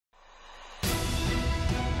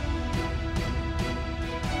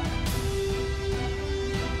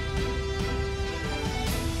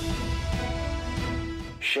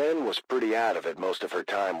Shen was pretty out of it most of her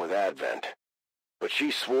time with Advent, but she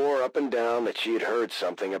swore up and down that she had heard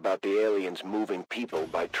something about the aliens moving people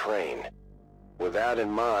by train. With that in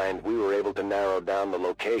mind, we were able to narrow down the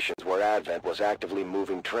locations where Advent was actively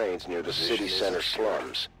moving trains near the city center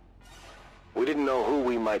slums. We didn't know who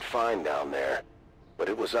we might find down there, but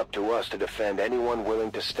it was up to us to defend anyone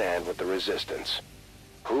willing to stand with the Resistance.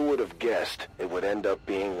 Who would have guessed it would end up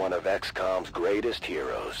being one of XCOM's greatest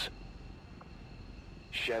heroes?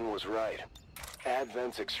 Shen was right.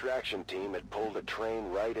 Advent's extraction team had pulled a train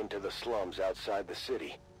right into the slums outside the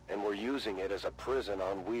city, and were using it as a prison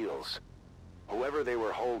on wheels. Whoever they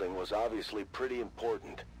were holding was obviously pretty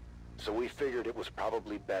important, so we figured it was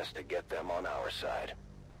probably best to get them on our side.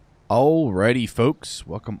 Alrighty, folks.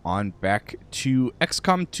 Welcome on back to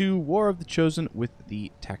XCOM 2 War of the Chosen with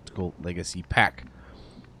the Tactical Legacy Pack.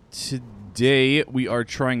 Today, we are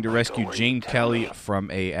trying to rescue Jane Kelly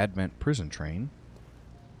from a Advent prison train.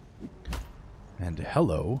 And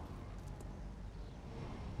hello.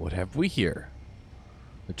 What have we here?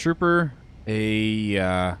 A trooper,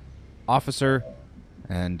 a officer,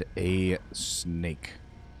 and a snake.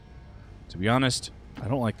 To be honest, I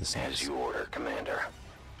don't like the snakes. As you order, Commander.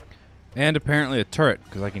 And apparently a turret,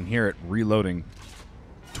 because I can hear it reloading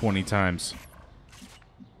 20 times.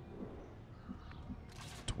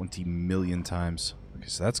 20 million times. Okay,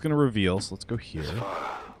 so that's going to reveal, so let's go here. It's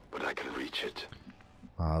far, but I can reach it.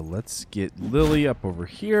 Let's get Lily up over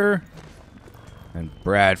here. And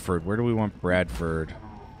Bradford. Where do we want Bradford?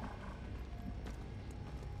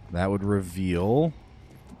 That would reveal.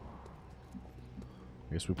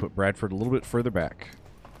 I guess we put Bradford a little bit further back.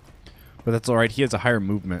 But that's alright. He has a higher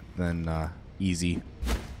movement than Easy.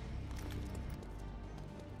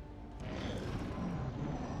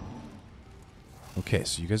 Okay,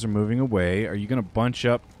 so you guys are moving away. Are you going to bunch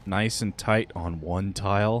up nice and tight on one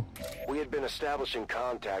tile? We had been establishing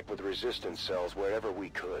contact with resistance cells wherever we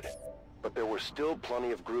could, but there were still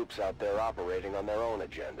plenty of groups out there operating on their own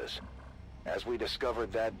agendas. As we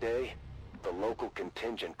discovered that day, the local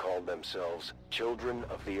contingent called themselves Children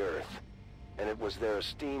of the Earth, and it was their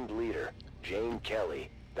esteemed leader, Jane Kelly,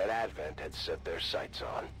 that Advent had set their sights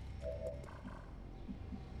on.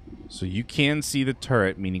 So you can see the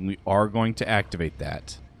turret, meaning we are going to activate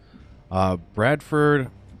that. Bradford,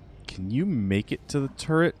 can you make it to the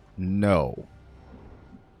turret? No.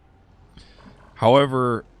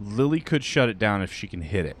 However, Lily could shut it down if she can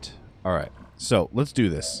hit it. Alright, so let's do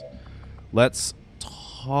this. Let's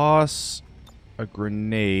toss a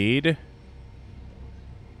grenade.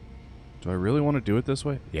 Do I really want to do it this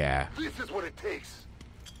way? Yeah. This is what it takes.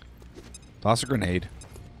 Toss a grenade.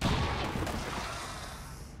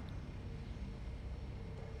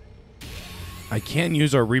 I can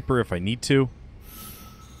use our Reaper if I need to.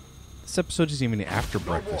 This episode isn't even after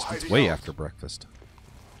breakfast. It's way after breakfast.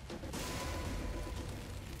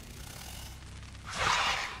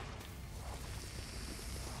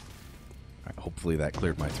 Alright, hopefully that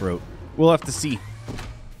cleared my throat. We'll have to see.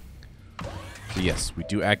 So yes, we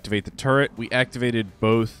do activate the turret. We activated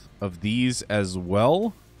both of these as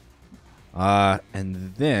well.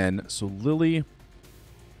 And then, so Lily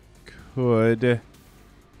could...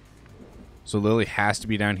 So Lily has to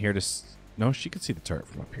be down here to... No, she can see the turret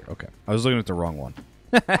from up here. Okay. I was looking at the wrong one.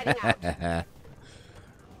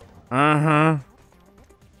 Uh-huh.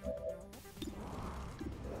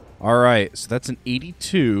 Alright, so that's an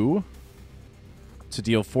 82 to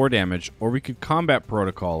deal 4 damage. Or we could combat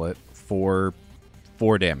protocol it for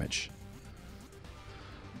 4 damage.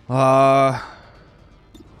 That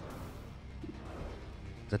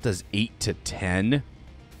does 8 to 10.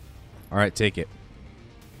 Alright, take it.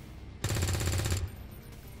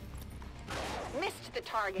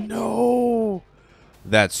 Target. No!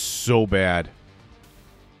 That's so bad.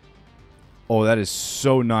 Oh, that is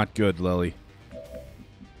so not good, Lily.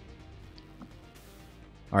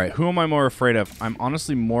 Alright, who am I more afraid of? I'm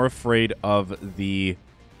honestly more afraid of the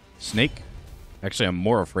snake. Actually, I'm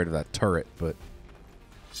more afraid of that turret, but...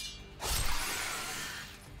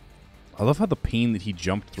 I love how the pane that he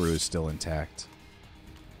jumped through is still intact.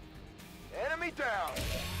 Enemy down.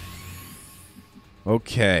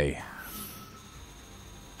 Okay.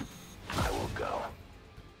 I will go.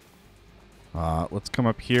 Let's come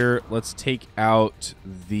up here. Let's take out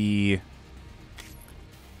the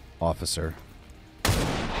officer.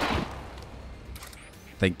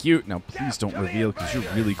 Thank you. Now, please don't reveal because you're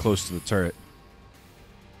really close to the turret.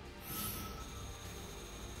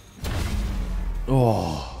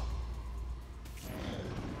 Oh.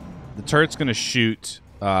 The turret's going to shoot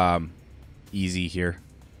easy here.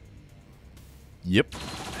 Yep.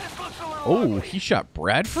 Oh, he shot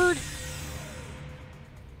Bradford?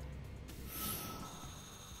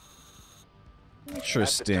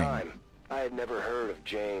 Interesting. At the time, I had never heard of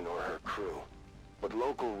Jane or her crew, but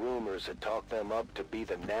local rumors had talked them up to be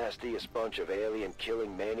the nastiest bunch of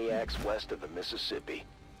alien-killing maniacs west of the Mississippi.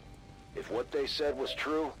 If what they said was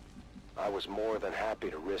true, I was more than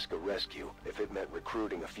happy to risk a rescue if it meant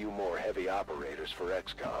recruiting a few more heavy operators for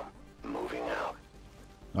XCOM. Moving out.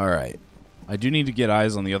 All right. I do need to get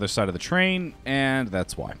eyes on the other side of the train, and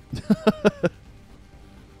that's why.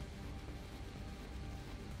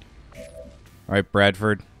 All right,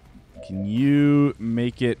 Bradford. Can you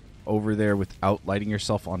make it over there without lighting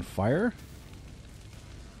yourself on fire?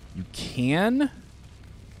 You can.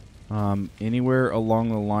 Anywhere along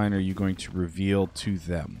the line are you going to reveal to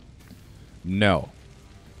them? No.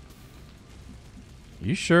 Are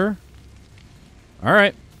you sure? All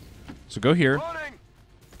right. So go here. Running.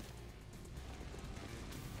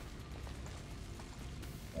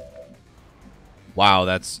 Wow,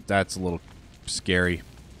 that's a little scary.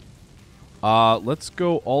 Let's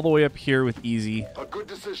go all the way up here with easy. A good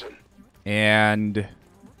decision. And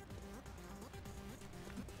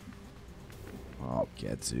oh,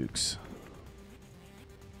 gadzooks.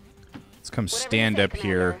 Let's come stand up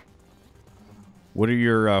here. What are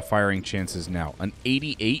your firing chances now? An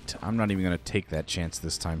 88? I'm not even going to take that chance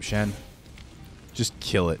this time, Shen. Just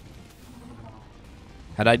kill it.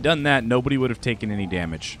 Had I done that, nobody would have taken any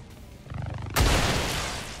damage.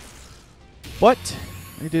 But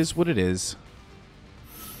it is what it is.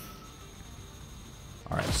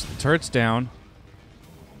 Alright, so the turret's down.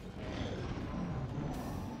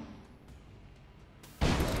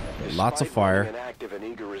 Lots of fire. An active and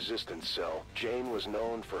eager resistance cell, Jane was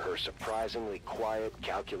known for her surprisingly quiet,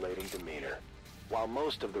 calculating demeanor. While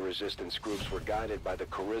most of the resistance groups were guided by the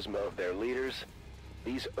charisma of their leaders,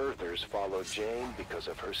 these Earthers followed Jane because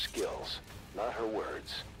of her skills, not her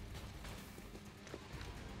words.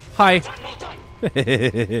 Hi.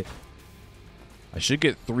 I should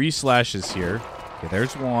get 3 slashes here. Okay,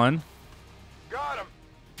 there's one. Got him.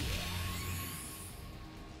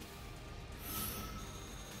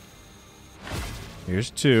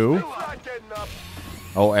 Here's 2.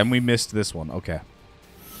 Oh, and we missed this one. Okay.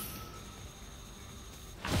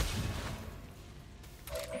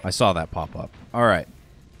 I saw that pop up. All right.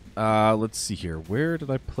 Let's see here. Where did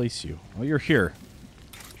I place you? Oh, you're here.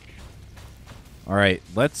 All right.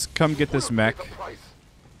 Let's come get this mech.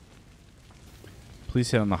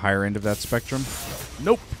 Please hit on the higher end of that spectrum.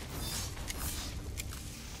 Nope.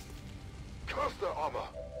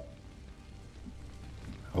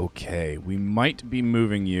 Okay, we might be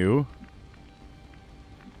moving you.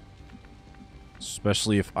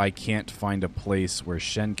 Especially if I can't find a place where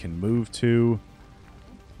Shen can move to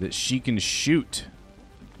that she can shoot.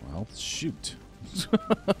 Well, shoot.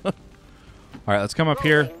 Alright, let's come up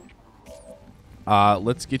here.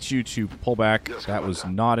 Let's get you to pull back. That was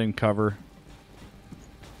not in cover.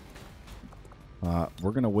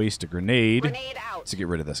 We're going to waste a grenade to get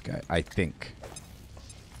rid of this guy, I think.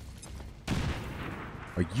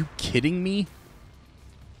 Are you kidding me?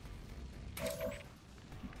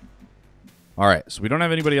 Alright, so we don't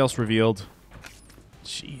have anybody else revealed.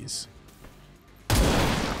 Jeez.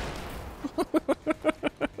 Your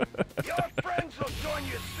friends will join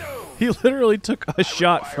you soon. He literally took a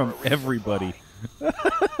shot from everybody.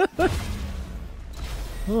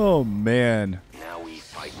 Oh, man. Now we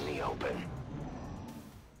fight in the open.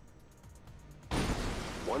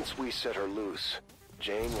 Once we set her loose,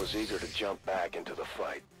 Jane was eager to jump back into the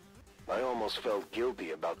fight. I almost felt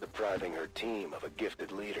guilty about depriving her team of a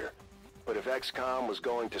gifted leader. But if XCOM was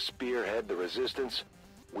going to spearhead the resistance,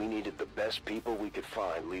 we needed the best people we could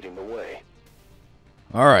find leading the way.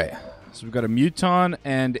 Alright, so we've got a Muton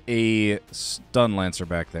and a Stun Lancer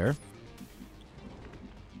back there.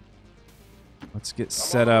 Let's get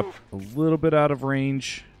set up a little bit out of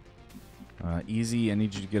range. Easy, I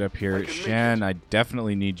need you to get up here. Shen, I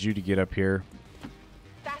definitely need you to get up here.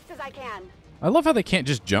 Fast as I can. I love how they can't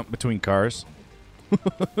just jump between cars.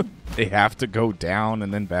 They have to go down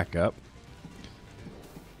and then back up.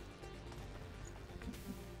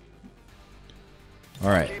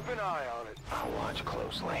 Alright. Keep an eye on it. I'll watch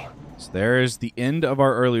closely. So there's the end of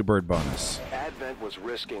our early bird bonus. Advent was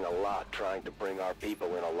risking a lot trying to bring our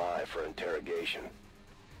people in alive for interrogation.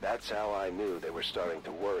 That's how I knew they were starting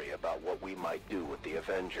to worry about what we might do with the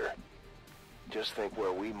Avenger. Just think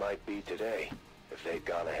where we might be today if they'd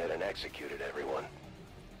gone ahead and executed everyone.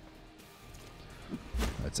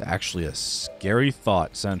 That's actually a scary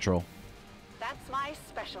thought, Central. That's my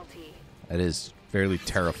specialty. That is fairly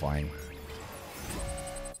terrifying.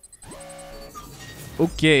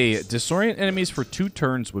 Okay, disorient enemies for 2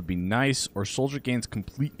 turns would be nice, or soldier gains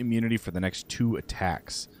complete immunity for the next 2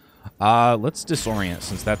 attacks. Let's disorient,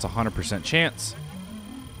 since that's a 100% chance.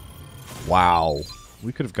 Wow.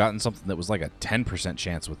 We could have gotten something that was like a 10%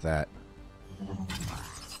 chance with that.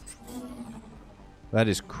 That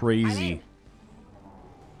is crazy.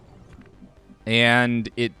 And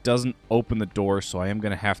it doesn't open the door, so I am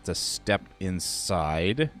going to have to step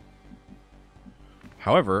inside.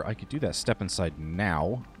 However, I could do that step inside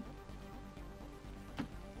now.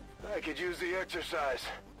 I could use the exercise.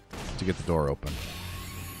 To get the door open.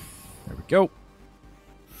 There we go.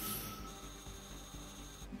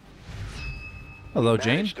 Hello,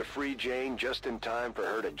 Jane. Managed to free Jane just in time for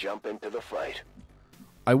her to jump into the fight.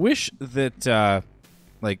 I wish that,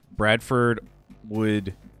 like, Bradford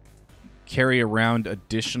would carry around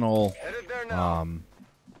additional, Headed there now.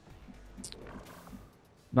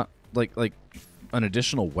 not, like, an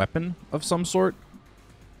additional weapon of some sort.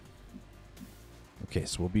 Okay,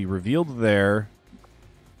 so we'll be revealed there.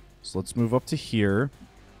 So let's move up to here.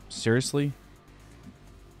 Seriously?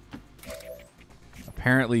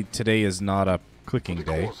 Apparently today is not a clicking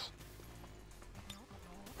day.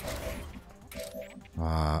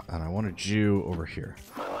 And I want a Jew over here.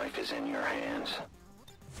 My life is in your hands.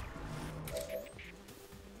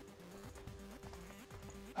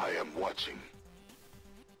 I am watching.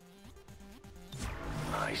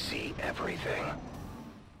 I see everything.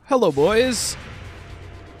 Hello, boys.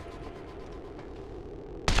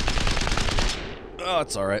 Oh,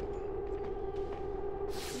 it's all right.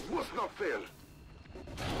 Must not fail.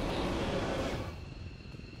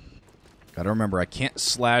 Gotta remember, I can't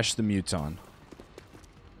slash the muton.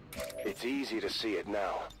 It's easy to see it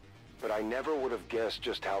now, but I never would have guessed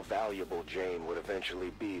just how valuable Jane would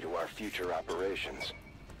eventually be to our future operations.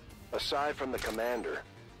 Aside from the commander,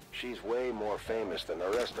 she's way more famous than the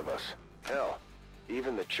rest of us. Hell,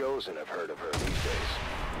 even the Chosen have heard of her these days.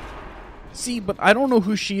 See, but I don't know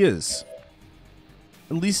who she is.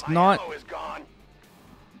 At least not My ammo is gone.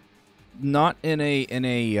 not in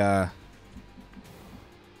a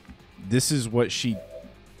this is what she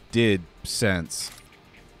did sense.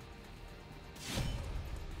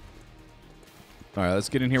 All right, let's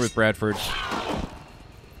get in here with Bradford.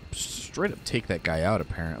 Straight up take that guy out,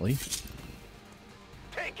 apparently.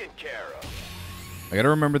 Taken care of. I gotta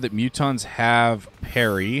remember that mutons have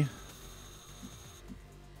parry.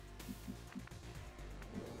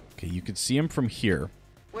 Okay, you can see him from here.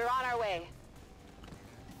 We're on our way.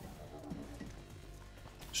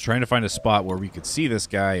 Just trying to find a spot where we could see this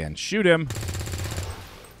guy and shoot him.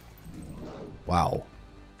 Wow.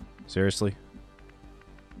 Seriously?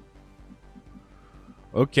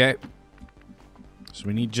 Okay. So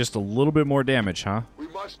we need just a little bit more damage, huh? We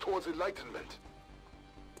march towards enlightenment.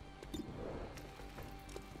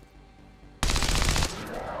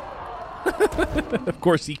 Of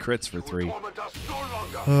course he crits for 3.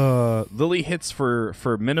 Lily hits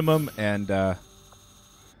for minimum and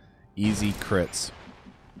easy crits.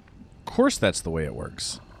 Of course that's the way it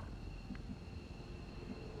works.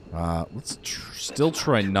 Let's still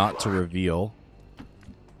try not to reveal.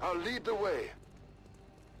 I'll lead the way.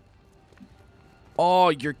 Oh,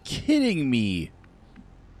 you're kidding me.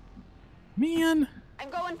 Man. I'm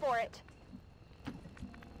going for it.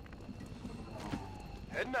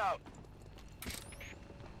 Heading out.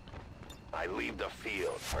 I leave the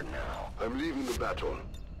field for now. I'm leaving the battle.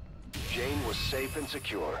 Jane was safe and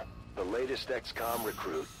secure. The latest XCOM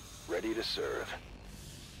recruit, ready to serve.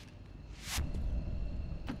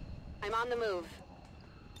 I'm on the move.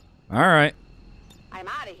 All right. I'm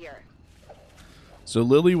out of here. So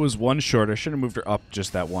Lily was 1 short. I should have moved her up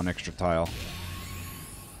just that 1 extra tile.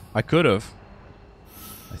 I could have.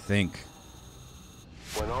 I think.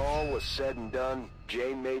 When all was said and done,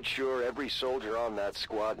 Jane made sure every soldier on that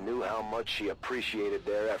squad knew how much she appreciated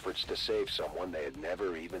their efforts to save someone they had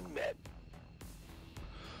never even met.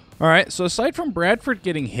 All right, so aside from Bradford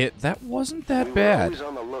getting hit, that wasn't that We were bad. always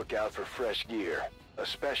on the lookout for fresh gear,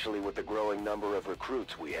 especially with the growing number of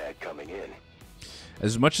recruits we had coming in.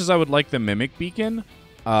 As much as I would like the Mimic Beacon,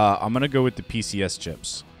 I'm going to go with the PCS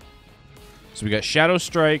chips. So we got Shadow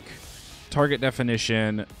Strike, Target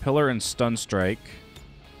Definition, Pillar and Stun Strike.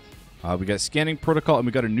 We got Scanning Protocol, and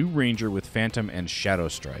we got a new Ranger with Phantom and Shadow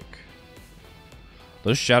Strike.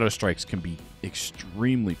 Those Shadow Strikes can be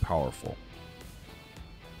extremely powerful.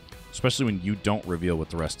 Especially when you don't reveal with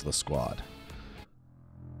the rest of the squad.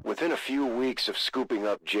 Within a few weeks of scooping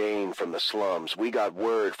up Jane from the slums, we got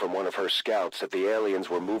word from one of her scouts that the aliens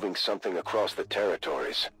were moving something across the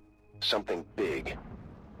territories. Something big.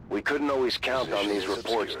 We couldn't always count on these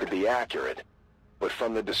reports to be accurate, but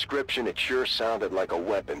from the description it sure sounded like a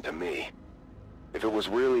weapon to me. If it was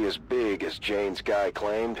really as big as Jane's guy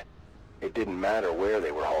claimed, it didn't matter where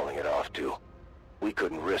they were hauling it off to. We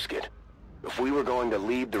couldn't risk it. If we were going to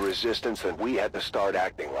lead the resistance, then we had to start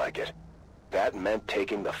acting like it. That meant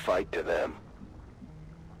taking the fight to them.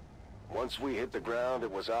 Once we hit the ground,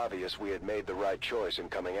 it was obvious we had made the right choice in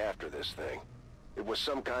coming after this thing. It was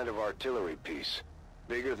some kind of artillery piece,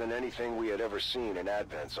 bigger than anything we had ever seen in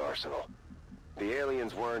Advent's arsenal. The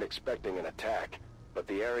aliens weren't expecting an attack, but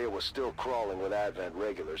the area was still crawling with Advent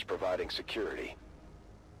regulars providing security.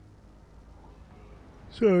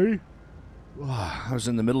 Sorry. I was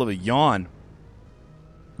in the middle of a yawn.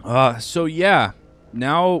 So yeah,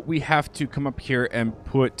 now we have to come up here and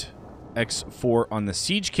put X4 on the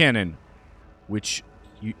siege cannon, which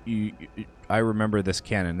I remember this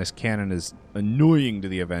cannon. This cannon is annoying to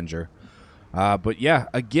the Avenger. But yeah,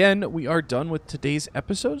 again, we are done with today's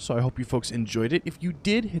episode, so I hope you folks enjoyed it. If you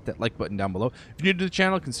did, hit that like button down below. If you're new to the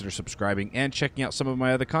channel, consider subscribing and checking out some of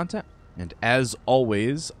my other content. And as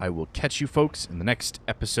always, I will catch you folks in the next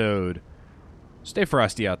episode. Stay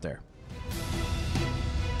frosty out there.